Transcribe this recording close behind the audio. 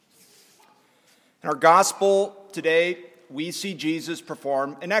In our gospel today, we see Jesus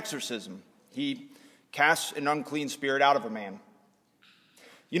perform an exorcism. He casts an unclean spirit out of a man.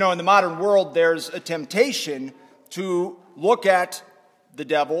 You know, in the modern world, there's a temptation to look at the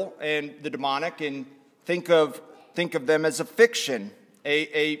devil and the demonic and think of them as a fiction,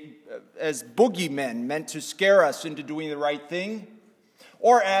 as boogeymen meant to scare us into doing the right thing,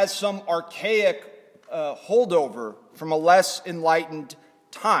 or as some archaic holdover from a less enlightened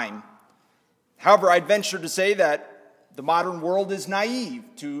time. However, I'd venture to say that the modern world is naive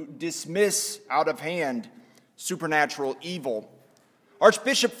to dismiss out of hand supernatural evil.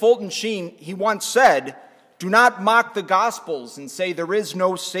 Archbishop Fulton Sheen, he once said, "Do not mock the Gospels and say there is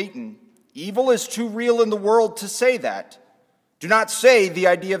no Satan. Evil is too real in the world to say that. Do not say the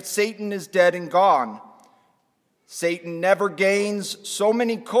idea of Satan is dead and gone. Satan never gains so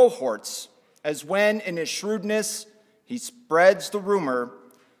many cohorts as when in his shrewdness he spreads the rumor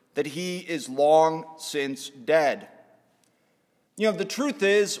that he is long since dead." You know, the truth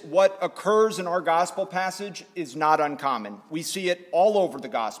is, what occurs in our gospel passage is not uncommon. We see it all over the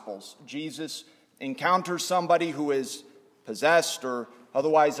Gospels. Jesus encounters somebody who is possessed or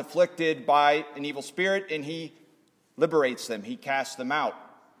otherwise afflicted by an evil spirit, and he liberates them. He casts them out.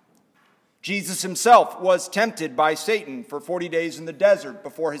 Jesus himself was tempted by Satan for 40 days in the desert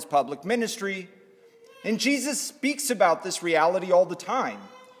before his public ministry, and Jesus speaks about this reality all the time.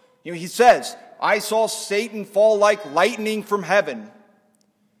 You know, he says, "I saw Satan fall like lightning from heaven."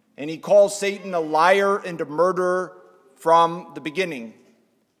 And he calls Satan a liar and a murderer from the beginning.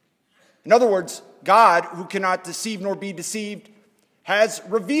 In other words, God, who cannot deceive nor be deceived, has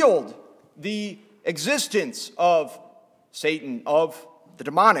revealed the existence of Satan, of the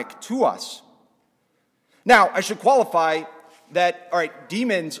demonic, to us. Now, I should qualify that, all right,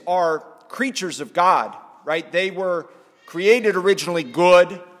 demons are creatures of God, right? They were created originally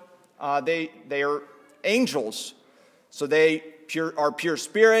good. They are angels, so they are pure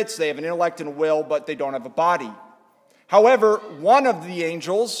spirits. They have an intellect and a will, but they don't have a body. However, one of the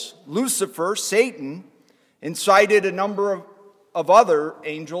angels, Lucifer, Satan, incited a number of other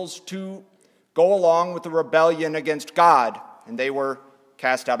angels to go along with the rebellion against God, and they were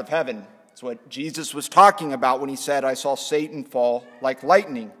cast out of heaven. That's what Jesus was talking about when he said, "I saw Satan fall like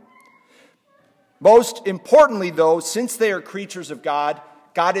lightning." Most importantly, though, since they are creatures of God,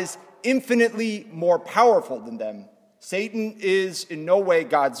 God is infinitely more powerful than them. Satan is in no way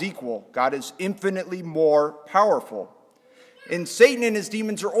God's equal. God is infinitely more powerful. And Satan and his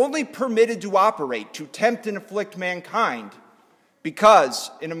demons are only permitted to operate, to tempt and afflict mankind,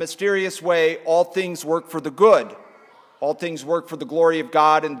 because in a mysterious way, all things work for the good. All things work for the glory of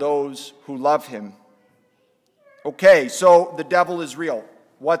God and those who love him. Okay, so the devil is real.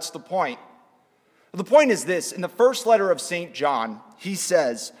 What's the point? The point is this. In the first letter of St. John, he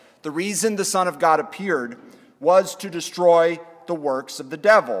says, the reason the Son of God appeared was to destroy the works of the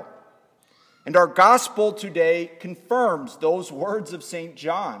devil. And our gospel today confirms those words of St.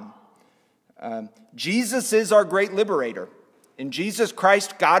 John. Jesus is our great liberator. In Jesus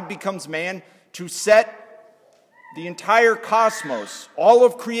Christ, God becomes man to set the entire cosmos, all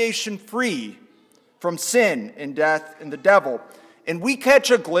of creation, free from sin and death and the devil. And we catch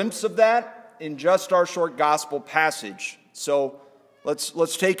a glimpse of that in just our short gospel passage. So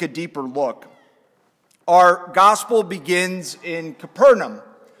let's take a deeper look. Our gospel begins in Capernaum,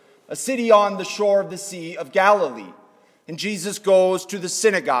 a city on the shore of the Sea of Galilee. And Jesus goes to the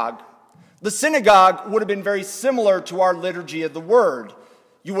synagogue. The synagogue would have been very similar to our liturgy of the word.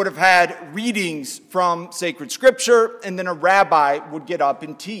 You would have had readings from sacred scripture, and then a rabbi would get up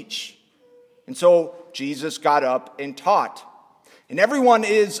and teach. And so Jesus got up and taught. And everyone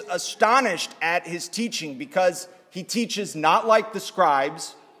is astonished at his teaching because he teaches not like the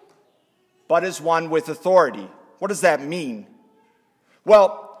scribes, but as one with authority. What does that mean?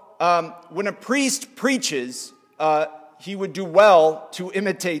 Well, when a priest preaches, he would do well to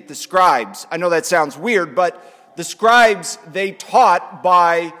imitate the scribes. I know that sounds weird, but the scribes, they taught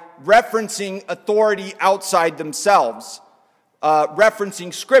by referencing authority outside themselves,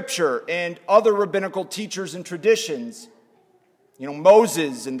 referencing scripture and other rabbinical teachers and traditions. You know,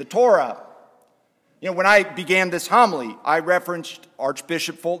 Moses and the Torah. You know, when I began this homily, I referenced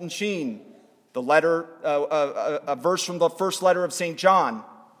Archbishop Fulton Sheen, the letter, a verse from the first letter of St. John,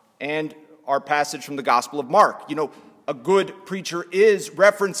 and our passage from the Gospel of Mark. You know, a good preacher is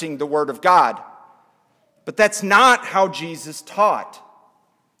referencing the Word of God. But that's not how Jesus taught.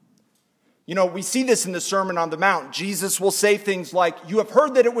 You know, we see this in the Sermon on the Mount. Jesus will say things like, "You have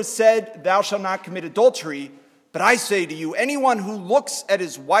heard that it was said, 'Thou shalt not commit adultery,' but I say to you, anyone who looks at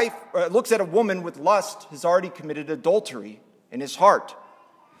his wife, looks at a woman with lust has already committed adultery in his heart.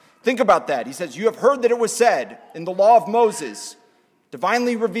 Think about that. He says, you have heard that it was said in the law of Moses,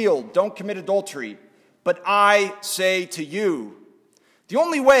 divinely revealed, don't commit adultery. But I say to you, the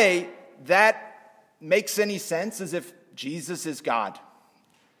only way that makes any sense is if Jesus is God.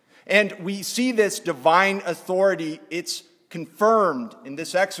 And we see this divine authority, it's confirmed in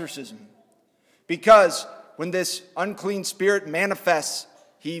this exorcism. Because when this unclean spirit manifests,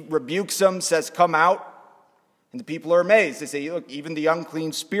 he rebukes them, says, come out. And the people are amazed. They say, look, even the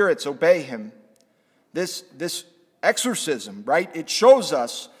unclean spirits obey him. This exorcism, right? It shows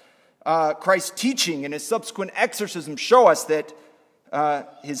us Christ's teaching and his subsequent exorcism show us that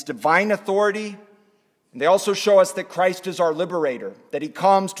his divine authority, and they also show us that Christ is our liberator, that he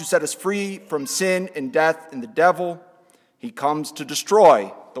comes to set us free from sin and death and the devil. He comes to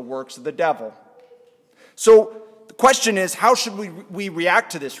destroy the works of the devil. So the question is, how should we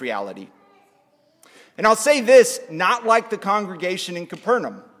react to this reality? And I'll say this, not like the congregation in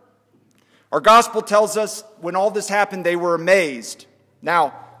Capernaum. Our gospel tells us when all this happened, they were amazed.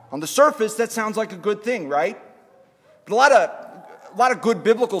 Now, on the surface, that sounds like a good thing, right? But a lot of good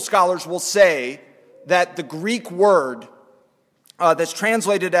biblical scholars will say that the Greek word that's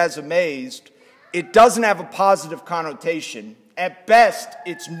translated as amazed, it doesn't have a positive connotation. At best,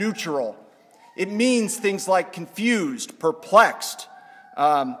 it's neutral. It means things like confused, perplexed,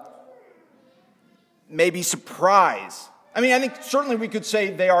 maybe surprise. I think certainly we could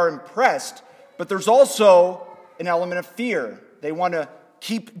say they are impressed, but there's also an element of fear. They want to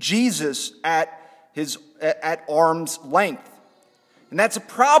keep Jesus at arm's length. And that's a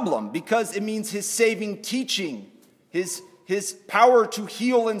problem because it means his saving teaching, his power to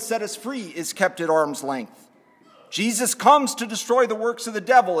heal and set us free is kept at arm's length. Jesus comes to destroy the works of the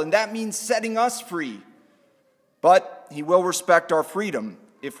devil, and that means setting us free. But he will respect our freedom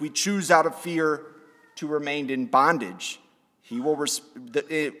if we choose out of fear to remain in bondage.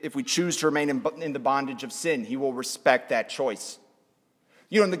 If we choose to remain in the bondage of sin, he will respect that choice.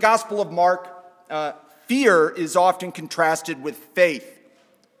 In the Gospel of Mark, fear is often contrasted with faith.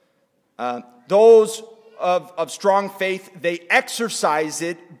 Those of strong faith, they exercise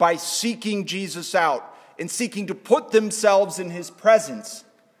it by seeking Jesus out and seeking to put themselves in his presence.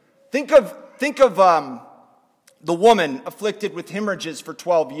 Think of the woman afflicted with hemorrhages for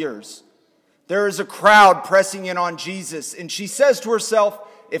 12 years. There is a crowd pressing in on Jesus, and she says to herself,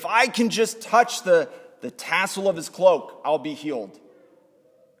 if I can just touch the tassel of his cloak, I'll be healed.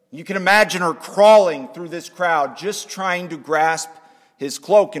 You can imagine her crawling through this crowd, just trying to grasp his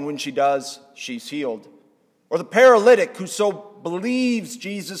cloak, and when she does, she's healed. Or the paralytic who so believes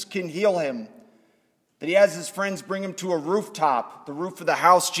Jesus can heal him that he has his friends bring him to a rooftop, the roof of the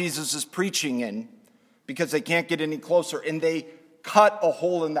house Jesus is preaching in, because they can't get any closer, and they cut a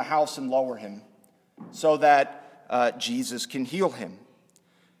hole in the house and lower him so that Jesus can heal him.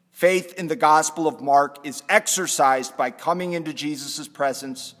 Faith in the Gospel of Mark is exercised by coming into Jesus'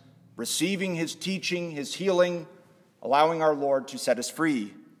 presence, receiving his teaching, his healing, allowing our Lord to set us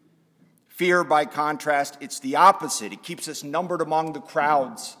free. Fear, by contrast, it's the opposite. It keeps us numbered among the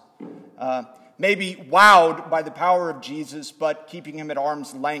crowds, maybe wowed by the power of Jesus, but keeping him at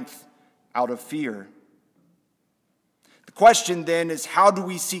arm's length out of fear. The question then is, how do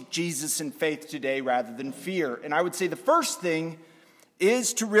we seek Jesus in faith today rather than fear? And I would say the first thing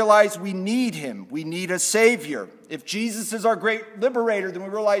is to realize we need him. We need a Savior. If Jesus is our great liberator, then we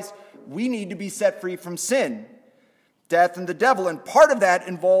realize we need to be set free from sin, death, and the devil. And part of that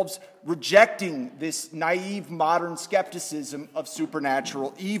involves rejecting this naive modern skepticism of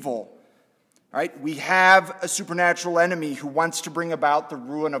supernatural evil. Right? We have a supernatural enemy who wants to bring about the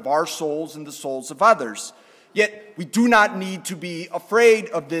ruin of our souls and the souls of others. Yet we do not need to be afraid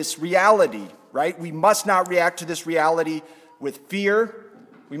of this reality, right? We must not react to this reality with fear.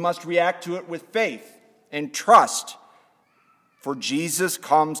 We must react to it with faith and trust. For Jesus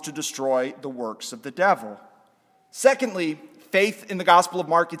comes to destroy the works of the devil. Secondly, faith in the Gospel of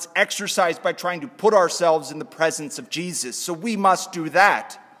Mark is exercised by trying to put ourselves in the presence of Jesus. So we must do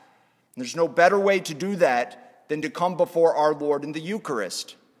that. There's no better way to do that than to come before our Lord in the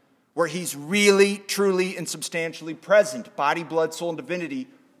Eucharist, where he's really, truly, and substantially present, body, blood, soul, and divinity,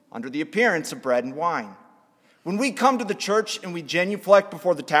 under the appearance of bread and wine. When we come to the church and we genuflect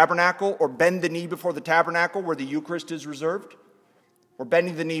before the tabernacle or bend the knee before the tabernacle where the Eucharist is reserved, we're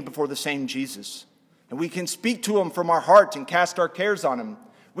bending the knee before the same Jesus. And we can speak to him from our heart and cast our cares on him.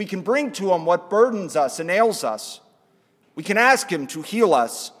 We can bring to him what burdens us and ails us. We can ask him to heal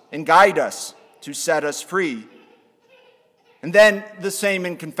us and guide us, to set us free. And then the same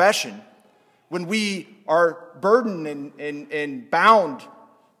in confession. When we are burdened and bound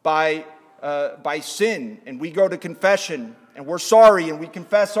by sin, and we go to confession, and we're sorry and we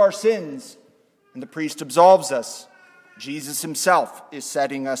confess our sins, and the priest absolves us. Jesus himself is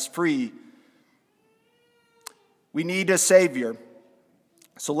setting us free. We need a Savior,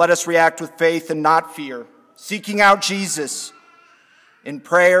 so let us react with faith and not fear, seeking out Jesus in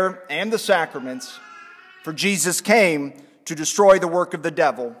prayer and the sacraments, for Jesus came to destroy the work of the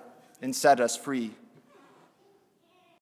devil and set us free.